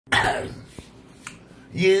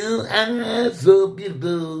You are so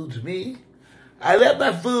beautiful to me. I love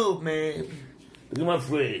my food, man. Look at my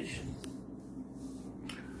fridge.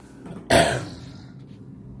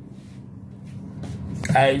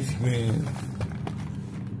 Ice cream.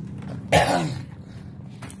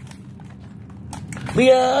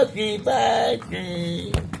 We all keep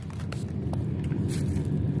fighting.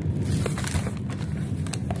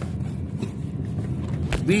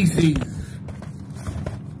 vi6.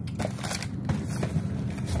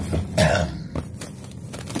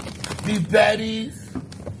 Beef patties.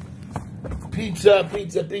 Pizza.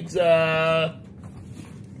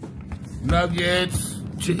 Nuggets.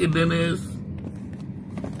 Chicken dinners.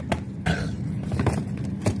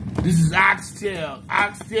 This is oxtail.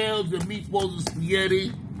 Oxtails and meatballs and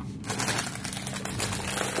spaghetti.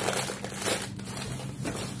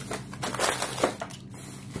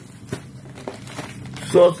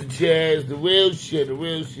 Sausages, the real shit. You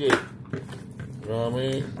know what I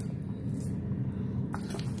mean?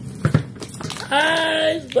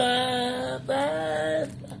 Ice pop.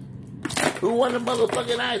 Who won the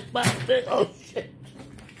motherfucking ice pop? Oh, shit.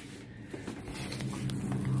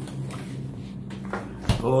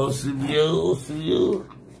 Oh, see you.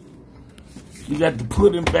 You got the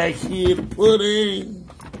pudding back here, the pudding.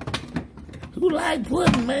 Who like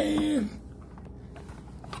pudding, man?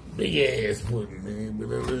 Big ass pudding, man. But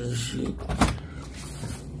that little shit.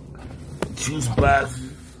 Juice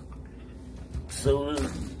boxes. Soda.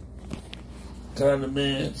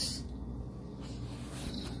 Condiments.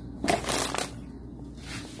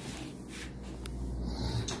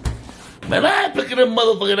 Man, I ain't picking them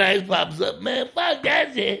motherfucking ice pops up, man. Fuck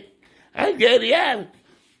that shit. I ain't getting out.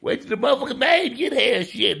 Wait till the motherfucking name get here,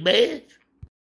 shit, man.